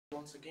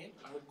once again,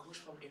 Arup Ghosh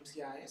from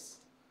Mwijage,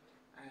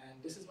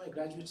 and this is my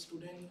graduate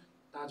student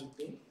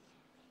Tajuddin.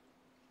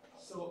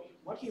 So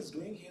what he's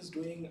doing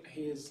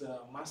his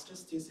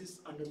master's thesis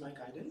under my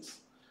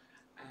guidance,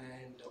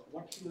 and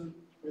what he'll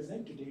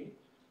present today,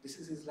 this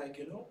is his, like,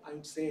 I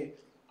would say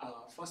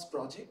first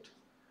project,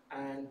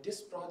 and this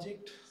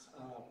project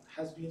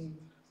has been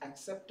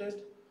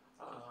accepted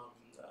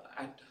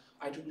at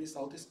IEEE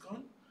Southeast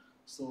Con.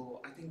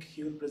 So I think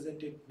he will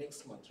present it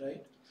next month,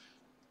 right?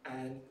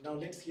 And now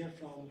let's hear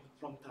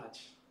from Taj.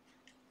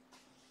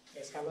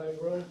 Yes, hello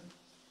everyone.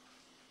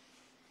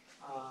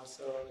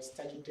 So it's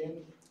Tajuddin,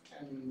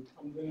 and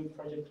I'm doing a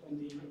project on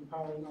the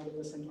Empowering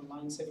Adolescent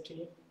Online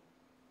Safety,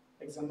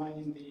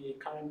 examining the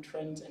current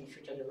trends and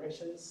future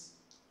directions.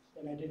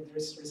 And I did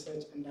this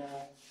research under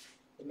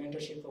the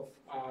mentorship of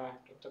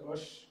Dr.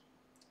 Ghosh.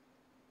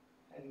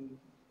 And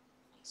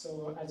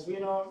so as we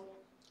know,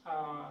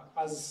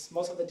 as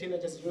most of the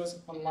teenagers use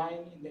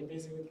online and they're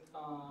busy with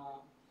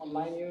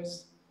online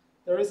use,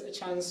 there is a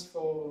chance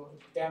for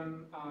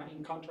them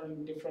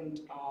encountering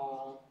different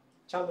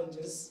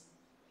challenges.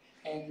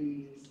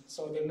 And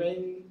so the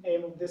main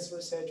aim of this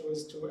research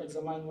was to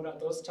examine what are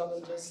those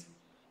challenges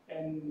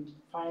and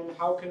find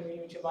how can we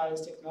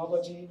utilize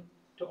technology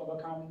to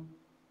overcome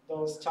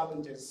those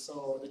challenges.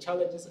 So the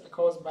challenges are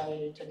caused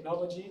by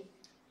technology,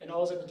 and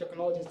also the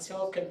technology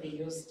itself can be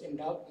used and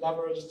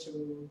leveraged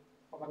to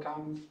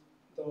overcome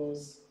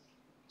those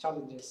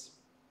challenges.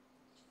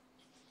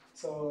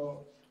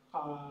 So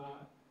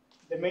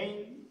the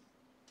main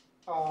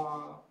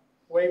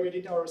way we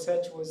did our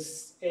research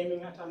was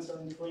aiming at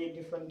answering 3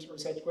 different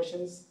research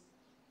questions.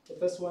 The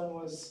first one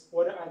was,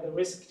 what are the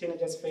risks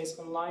teenagers face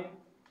online,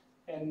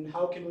 and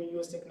how can we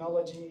use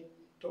technology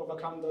to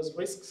overcome those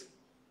risks?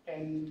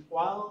 And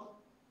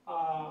while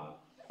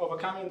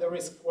overcoming the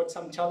risk, what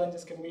some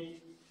challenges can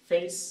we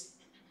face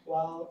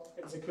while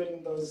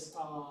executing those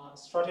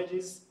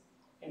strategies,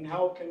 and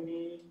how can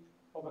we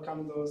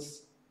overcome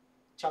those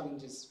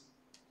challenges?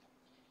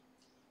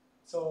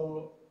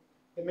 So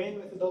the main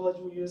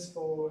methodology we used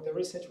for the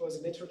research was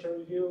literature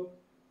review.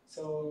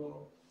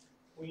 So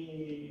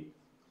we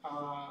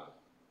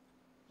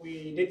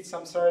did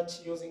some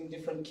search using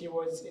different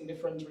keywords in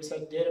different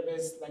research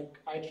databases like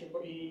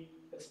IEEE,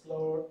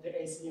 Explore, the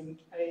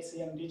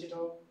ACM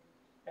Digital,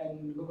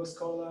 and Google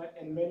Scholar,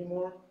 and many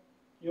more,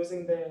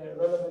 using the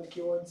relevant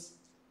keywords.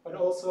 But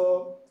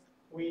also,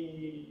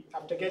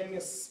 after getting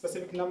a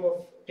specific number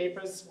of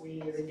papers,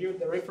 we reviewed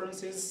the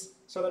references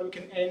so that we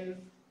can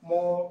earn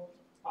more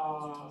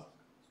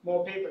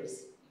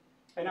papers.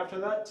 And after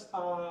that,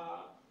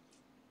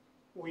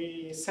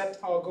 we set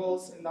our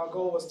goals, and our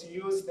goal was to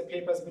use the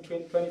papers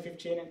between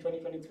 2015 and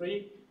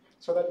 2023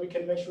 so that we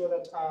can make sure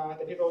that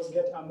the papers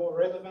are more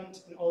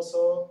relevant and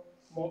also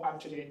more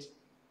up-to-date.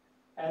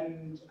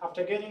 And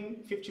after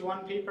getting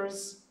 51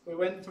 papers, we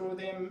went through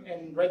them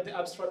and read the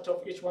abstract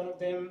of each one of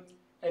them,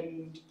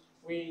 and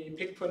we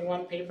picked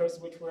 21 papers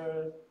which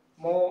were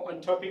more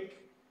on topic,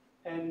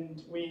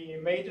 and we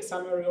made a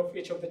summary of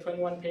each of the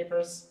 21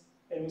 papers,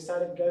 and we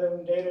started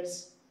gathering data.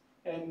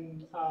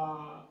 And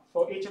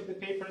for each of the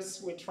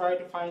papers, we tried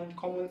to find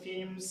common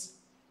themes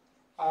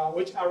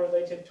which are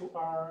related to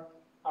our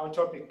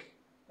topic.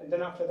 And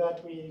then after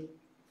that, we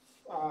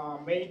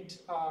made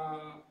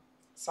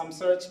some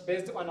search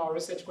based on our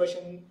research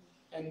question,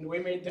 and we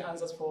made the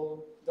answers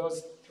for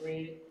those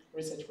 3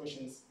 research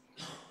questions.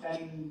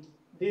 And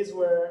these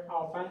were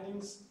our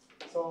findings.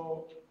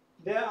 So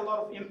there are a lot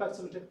of impacts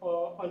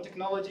on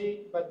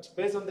technology, but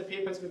based on the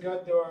papers we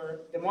got,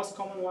 the most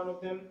common one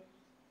of them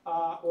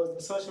was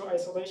the social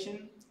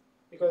isolation,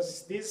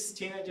 because these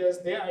teenagers,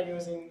 they are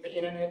using the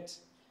internet,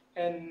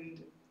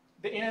 and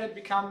the internet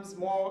becomes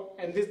more,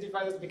 and these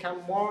devices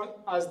become more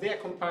as their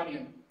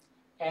companion.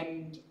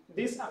 And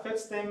this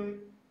affects them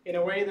in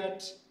a way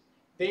that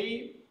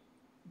they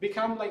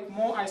become like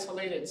more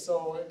isolated.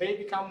 So they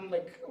become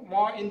like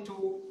more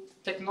into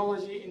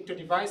technology, into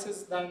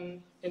devices,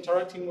 than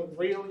interacting with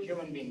real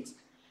human beings.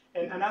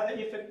 And another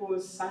effect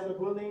was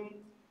cyberbullying.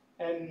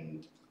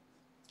 And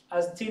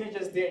as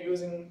teenagers, they're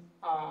using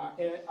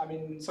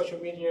social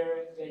media,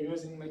 they're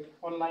using like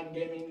online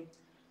gaming,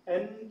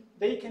 and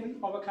they can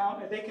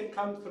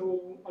come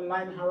through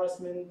online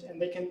harassment,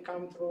 and they can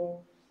come through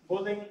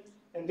bullying,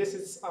 and this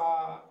is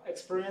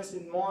experienced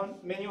in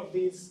many of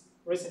these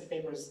recent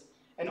papers.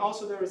 And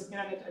also there is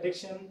internet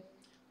addiction.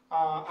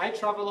 I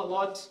travel a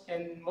lot,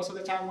 and most of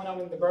the time when I'm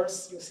in the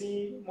bus, you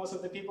see most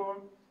of the people,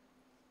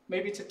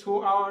 maybe it's a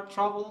 2-hour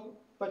travel,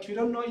 but you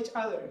don't know each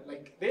other.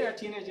 Like, they are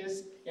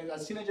teenagers, and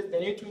as teenagers, they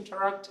need to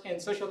interact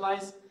and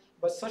socialize,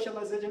 but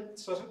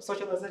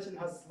socialization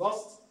has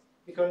lost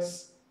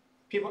because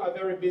people are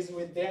very busy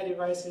with their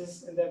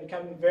devices, and they're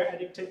becoming very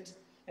addicted,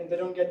 and they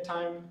don't get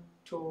time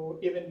to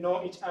even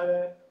know each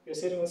other. You're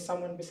sitting with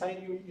someone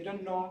beside you, you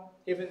don't know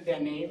even their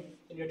name,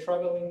 and you're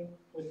traveling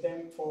with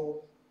them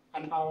for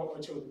an hour or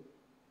 2.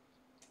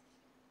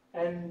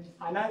 And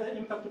another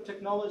impact of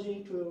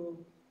technology to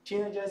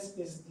teenagers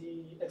is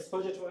the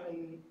exposure to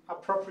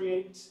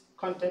inappropriate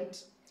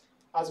content.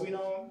 As we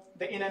know,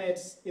 the internet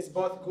is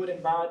both good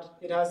and bad.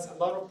 It has a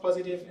lot of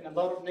positive and a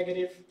lot of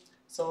negative.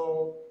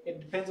 So it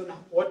depends on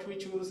what we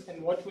choose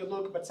and what we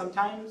look. But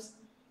sometimes,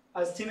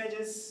 as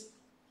teenagers,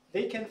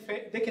 they can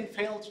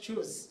fail to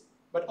choose,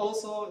 but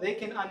also they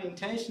can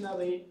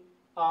unintentionally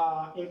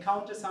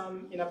encounter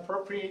some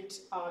inappropriate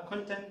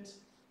content,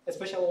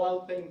 especially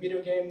while playing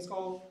video games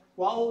or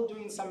while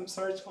doing some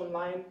search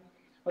online.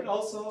 But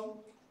also,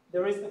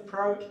 there is a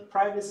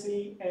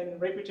privacy and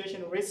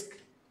reputation risk.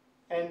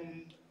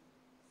 And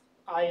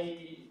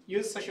I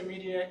use social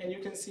media, and you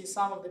can see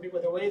some of the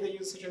people, the way they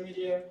use social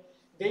media,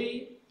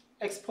 they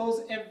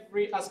expose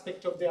every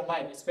aspect of their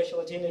life,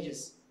 especially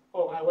teenagers.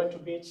 Oh, I went to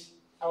beach,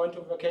 I went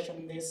to vacation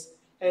in this.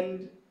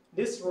 And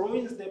this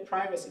ruins their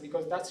privacy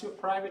because that's your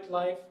private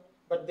life,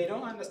 but they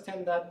don't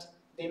understand that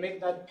they make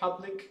that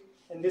public,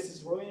 and this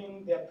is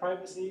ruining their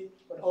privacy,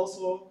 but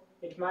also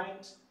it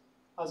might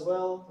as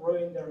well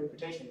ruin their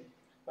reputation.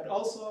 But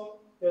also,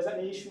 there's an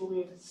issue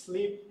with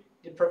sleep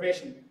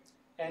deprivation.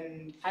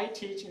 And I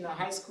teach in a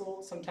high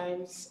school.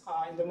 Sometimes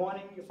in the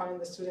morning you find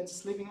the students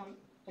sleeping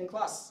in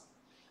class.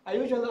 I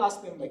usually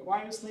ask them, like,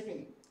 why are you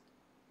sleeping?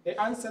 They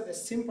answer the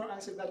simple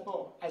answer that,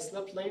 oh, I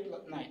slept late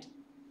at night.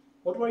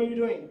 What were you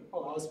doing?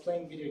 Oh, I was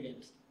playing video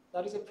games.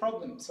 That is a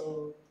problem.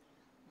 So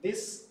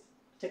this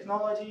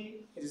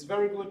technology is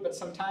very good, but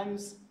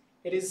sometimes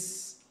it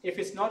is, if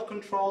it's not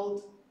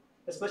controlled,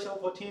 especially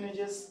for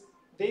teenagers,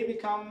 they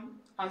become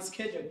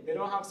unscheduled. They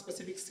don't have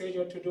specific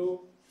schedule to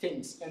do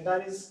things, and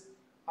that is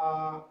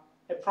a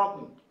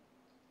problem.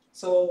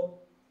 So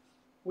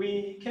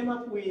we came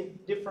up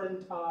with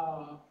different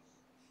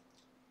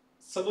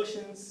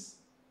solutions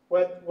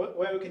where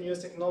we can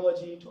use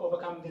technology to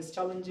overcome these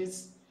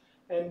challenges.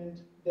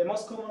 And the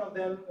most common of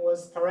them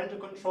was parental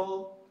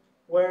control,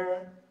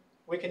 where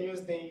we can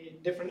use the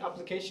different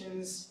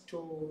applications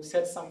to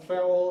set some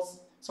firewalls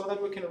so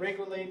that we can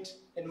regulate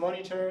and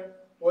monitor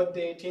what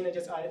the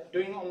teenagers are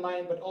doing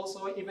online, but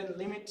also even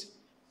limit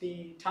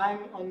the time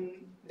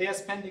they are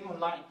spending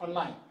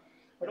online.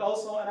 But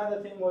also another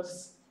thing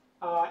was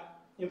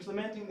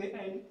implementing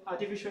the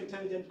artificial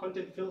intelligent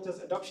content filters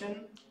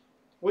adoption,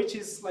 which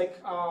is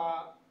like,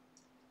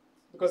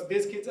 because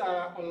these kids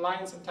are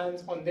online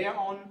sometimes on their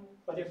own,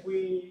 but if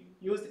we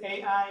use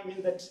AI, I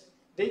mean that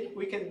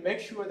we can make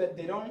sure that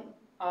they don't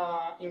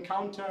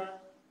encounter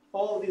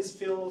all this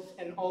filth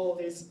and all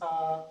this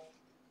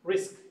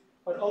risk.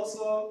 But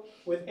also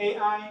with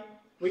AI,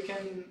 we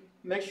can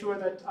make sure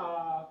that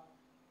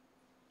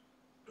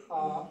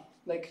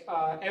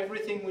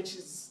everything which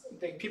is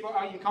the people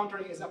are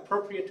encountering is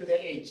appropriate to their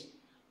age.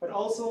 But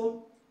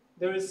also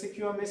there is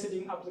secure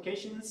messaging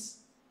applications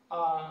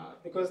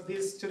because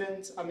these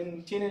students,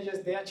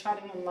 teenagers, they are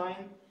chatting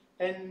online,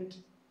 and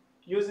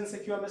using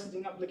secure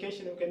messaging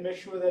application, we can make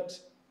sure that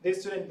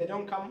these students, they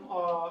don't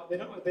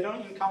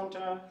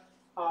encounter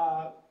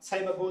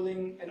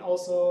cyberbullying and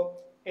also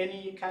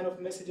any kind of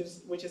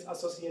messages which is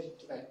associated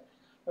to that.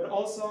 But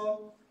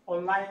also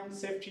online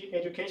safety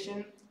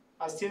education.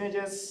 As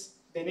teenagers,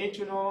 they need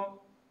to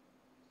know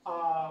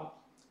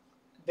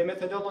the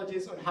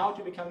methodologies on how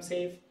to become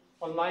safe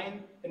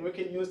online, and we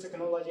can use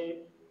technology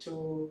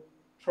to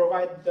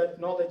provide that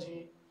knowledge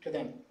to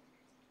them.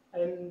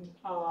 And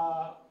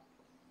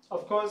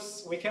of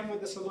course, we came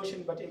with the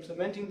solution, but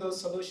implementing those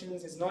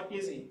solutions is not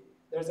easy.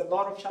 There's a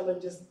lot of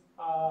challenges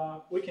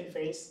we can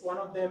face. One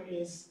of them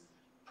is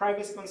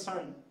privacy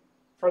concern.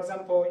 For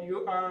example,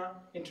 you are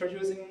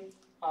introducing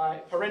a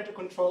parental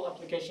control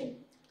application.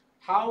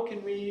 How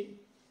can we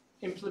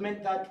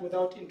implement that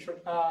without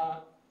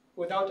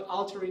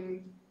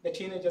altering the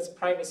teenager's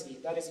privacy?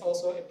 That is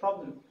also a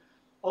problem.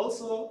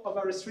 Also,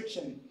 over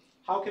restriction.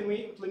 How can we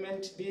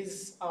implement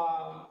these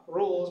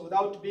rules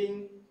without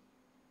being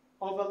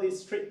overly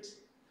strict?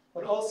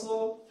 But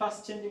also,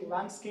 fast-changing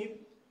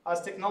landscape.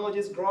 As technology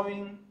is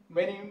growing,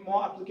 many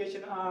more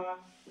applications are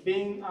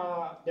being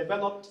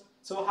developed.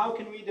 So how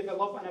can we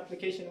develop an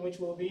application which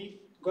will be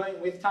going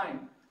with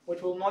time,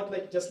 which will not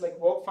just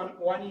work for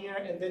 1 year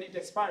and then it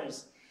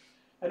expires?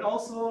 And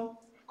also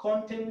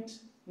content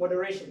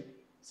moderation.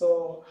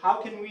 So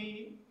how can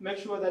we make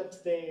sure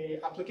that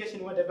the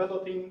application we're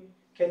developing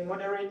can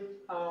moderate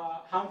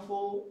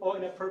harmful or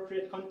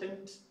inappropriate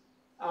content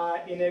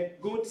in a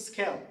good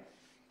scale?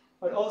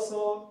 But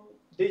also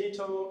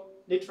digital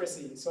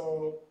literacy.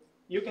 So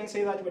you can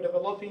say that we're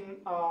developing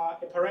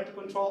a parental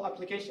control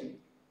application,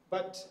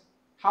 but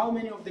how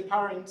many of the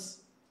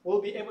parents will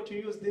be able to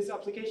use these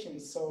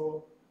applications?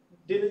 So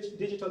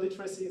digital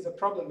literacy is a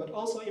problem, but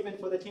also even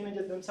for the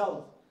teenagers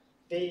themselves,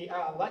 they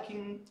are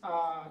lacking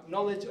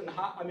knowledge on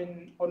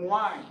on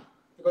why.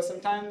 Because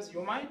sometimes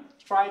you might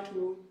try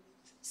to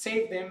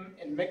save them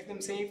and make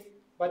them safe,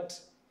 but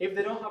if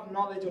they don't have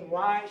knowledge on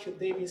why should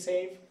they be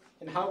safe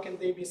and how can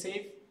they be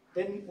safe,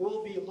 then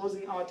we'll be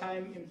losing our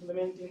time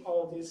implementing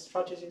all these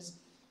strategies,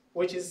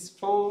 which is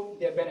for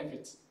their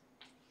benefits.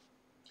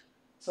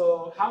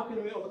 So how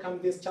can we overcome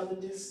these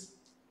challenges?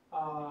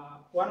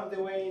 One of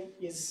the ways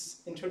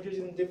is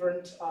introducing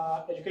different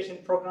education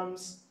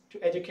programs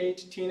to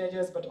educate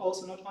teenagers, but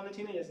also not only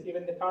teenagers,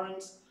 even the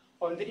parents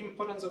on the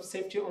importance of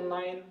safety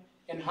online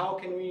and how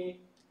can we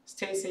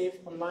stay safe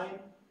online,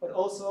 but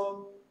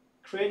also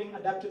creating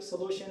adaptive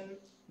solutions,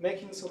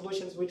 making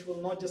solutions which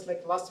will not just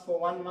like last for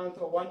 1 month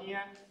or 1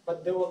 year,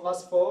 but they will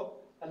last for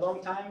a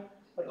long time,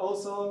 but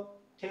also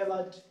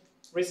tailored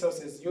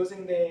resources,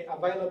 using the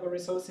available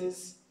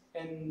resources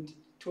and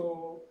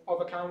to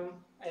overcome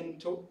and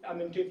to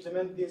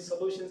implement these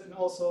solutions and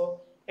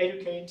also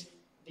educate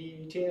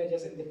the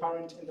teenagers and the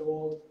parents in the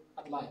world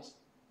at large.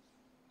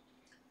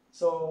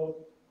 So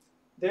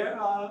there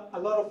are a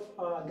lot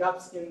of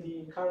gaps in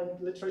the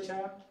current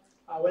literature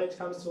when it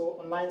comes to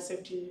online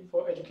safety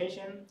for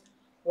education.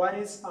 One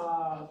is,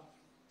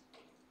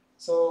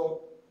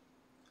 so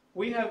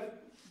we have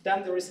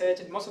done the research,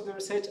 and most of the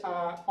research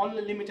are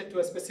only limited to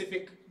a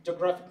specific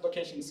geographic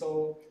location.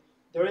 So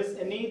there is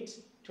a need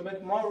to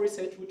make more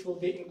research which will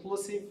be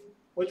inclusive,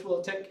 which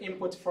will take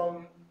input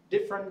from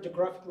different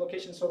geographic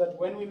locations so that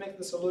when we make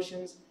the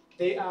solutions,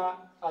 they are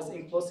as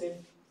inclusive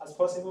as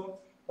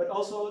possible. But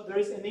also there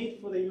is a need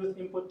for the youth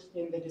input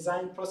in the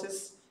design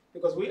process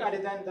because we are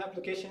designing the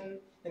application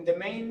and the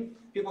main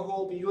people who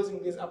will be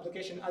using this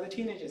application are the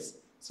teenagers.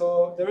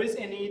 So there is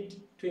a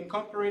need to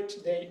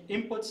incorporate the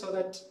input so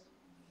that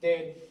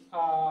they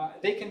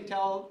can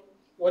tell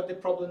what the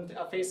problem they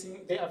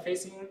are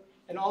facing,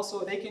 and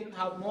also they can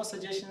have more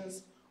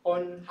suggestions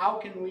on how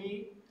can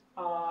we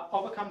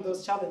overcome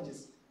those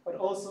challenges. But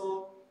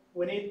also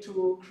we need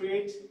to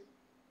create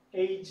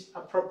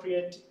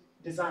age-appropriate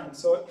design.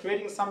 So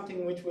creating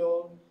something which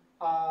will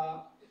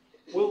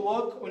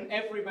work on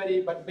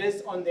everybody, but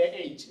based on their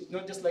age. It's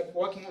not just like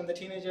working on the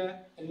teenager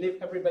and leave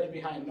everybody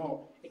behind.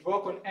 No, it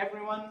works on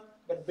everyone,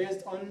 but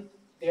based on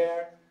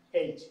their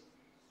age.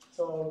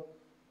 So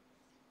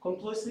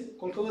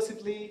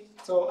conclusively,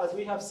 so as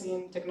we have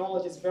seen,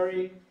 technology is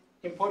very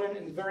important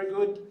and very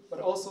good, but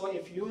also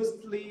if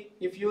used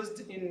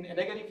in a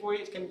negative way,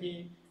 it can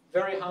be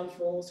very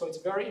harmful. So it's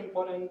very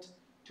important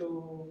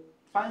to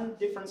find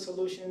different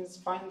solutions,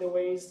 find the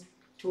ways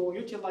to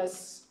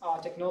utilize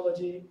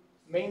technology,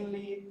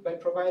 mainly by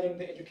providing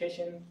the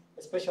education,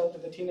 especially to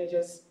the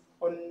teenagers,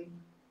 on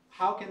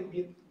how can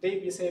they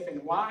be safe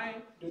and why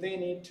do they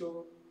need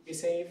to be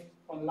safe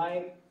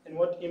online and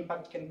what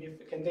impact can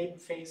they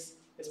face,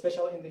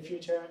 especially in the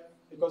future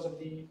because of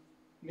the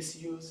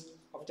misuse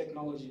of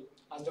technology.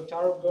 As Dr.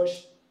 Arup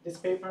Ghosh, this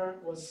paper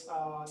was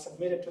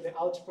submitted to the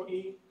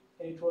ALT-PRO-E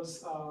and it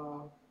was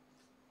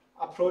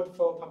approved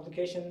for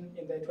publication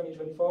in the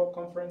 2024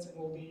 conference and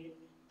we'll be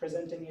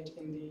presenting it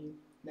in the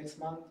next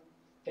month.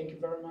 Thank you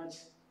very much,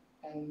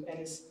 and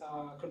any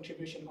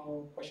contribution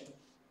or question.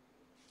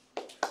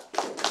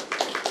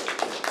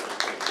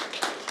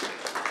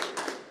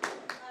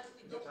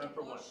 Dr.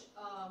 Ghosh,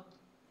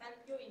 help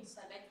you in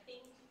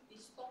selecting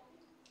this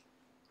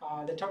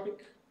topic? The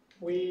topic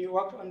we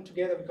worked on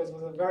together because it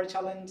was a very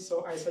challenge,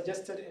 so I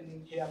suggested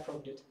and he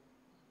approved it.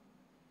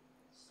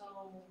 So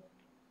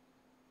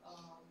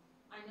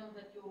I know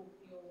that you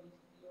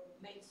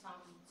made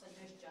some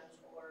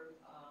suggestions or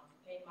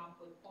came up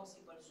with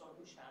possible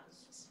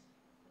solutions.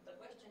 But the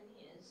question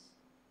is,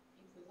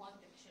 if we want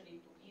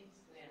actually to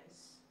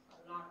influence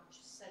a large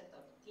set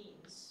of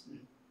teens,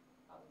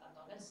 of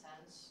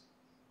adolescents,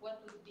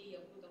 what would be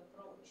a good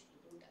approach to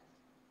do that?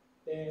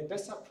 The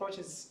best approach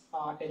is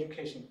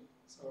education.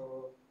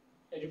 So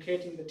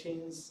educating the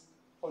teens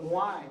on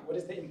what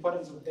is the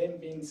importance of them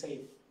being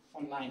safe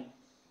online,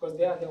 because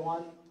they are the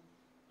one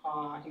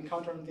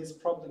encountering these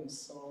problems.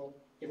 So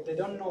if they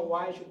don't know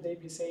why should they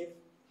be safe,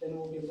 then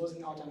we'll be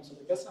losing our time. So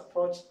the best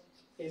approach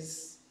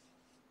is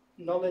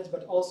knowledge,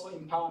 but also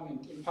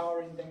empowerment,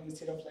 empowering them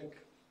instead of like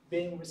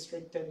being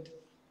restricted.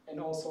 And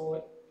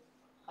also,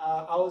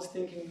 I was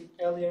thinking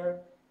earlier,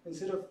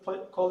 instead of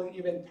calling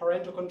even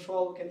parental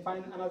control, we can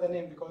find another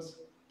name, because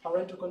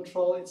parental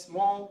control, it's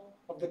more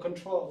of the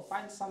control.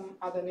 Find some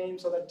other name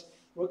so that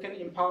we can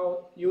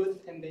empower youth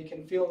and they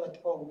can feel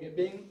that, oh, we're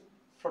being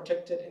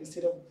protected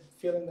instead of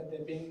feeling that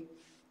they're being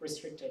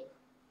restricted.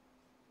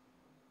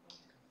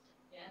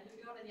 Yeah, and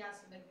you already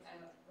asked me,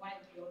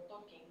 while you're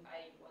talking,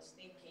 I was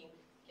thinking,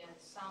 can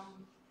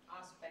some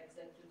aspects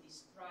that you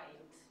described,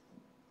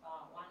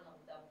 one of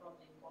the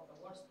probably or the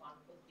worst one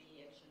could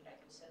be actually,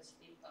 like you said,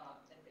 sleep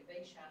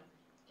deprivation,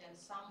 can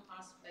some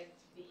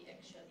aspects be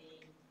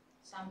actually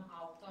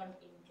somehow turned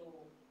into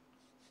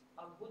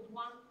a good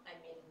one? I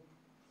mean,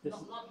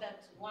 not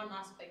that one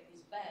aspect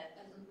is bad,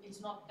 and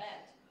it's not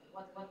bad,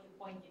 what you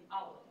pointed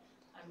out.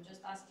 I'm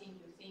just asking,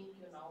 you think,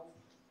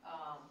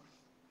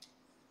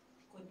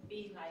 could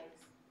be like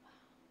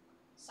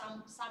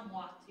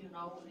somewhat,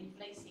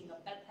 replacing a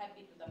bad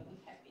habit with a good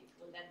habit.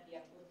 Would that be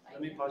a good idea?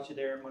 Let me pause you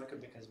there, Monica,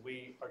 because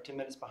we are 10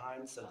 minutes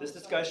behind. So this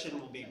discussion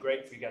will be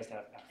great for you guys to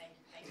have now.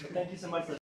 Thank you. Thank you so much for